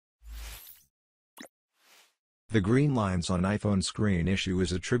The green lines on iPhone screen issue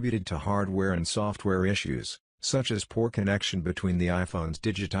is attributed to hardware and software issues, such as poor connection between the iPhone's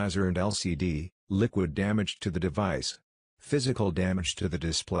digitizer and LCD, liquid damage to the device, physical damage to the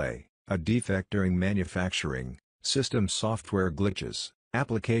display, a defect during manufacturing, system software glitches,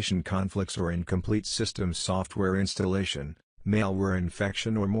 application conflicts or incomplete system software installation, malware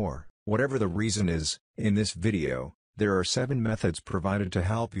infection or more. Whatever the reason is, in this video, there are 7 methods provided to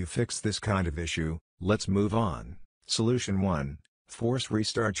help you fix this kind of issue. Let's move on. Solution 1. Force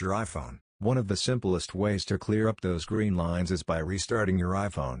restart your iPhone. One of the simplest ways to clear up those green lines is by restarting your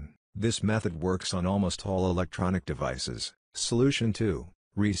iPhone. This method works on almost all electronic devices. Solution 2.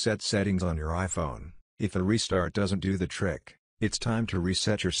 Reset settings on your iPhone. If a restart doesn't do the trick, it's time to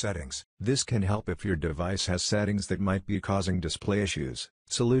reset your settings. This can help if your device has settings that might be causing display issues.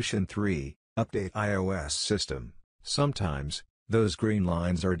 Solution 3. Update iOS system. Sometimes, those green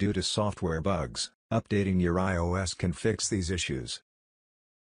lines are due to software bugs. Updating your iOS can fix these issues.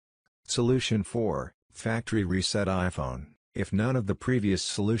 Solution 4. Factory reset iPhone. If none of the previous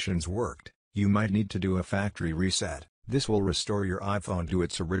solutions worked, you might need to do a factory reset. This will restore your iPhone to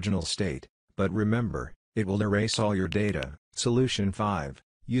its original state, but remember, it will erase all your data. Solution 5.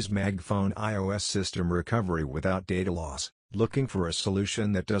 Use MagFone iOS system recovery without data loss. Looking for a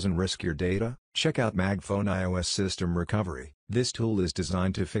solution that doesn't risk your data? Check out MagFone iOS system recovery. This tool is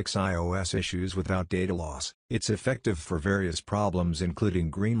designed to fix iOS issues without data loss. It's effective for various problems including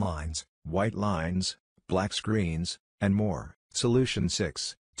green lines, white lines, black screens, and more. Solution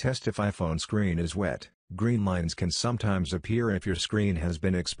 6. Test if iPhone screen is wet. Green lines can sometimes appear if your screen has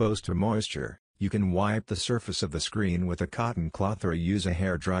been exposed to moisture. You can wipe the surface of the screen with a cotton cloth or use a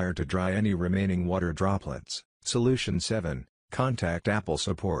hairdryer to dry any remaining water droplets. Solution 7. Contact Apple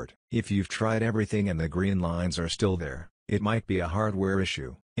support. If you've tried everything and the green lines are still there, it might be a hardware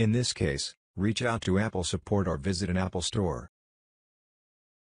issue. In this case, reach out to Apple support or visit an Apple store.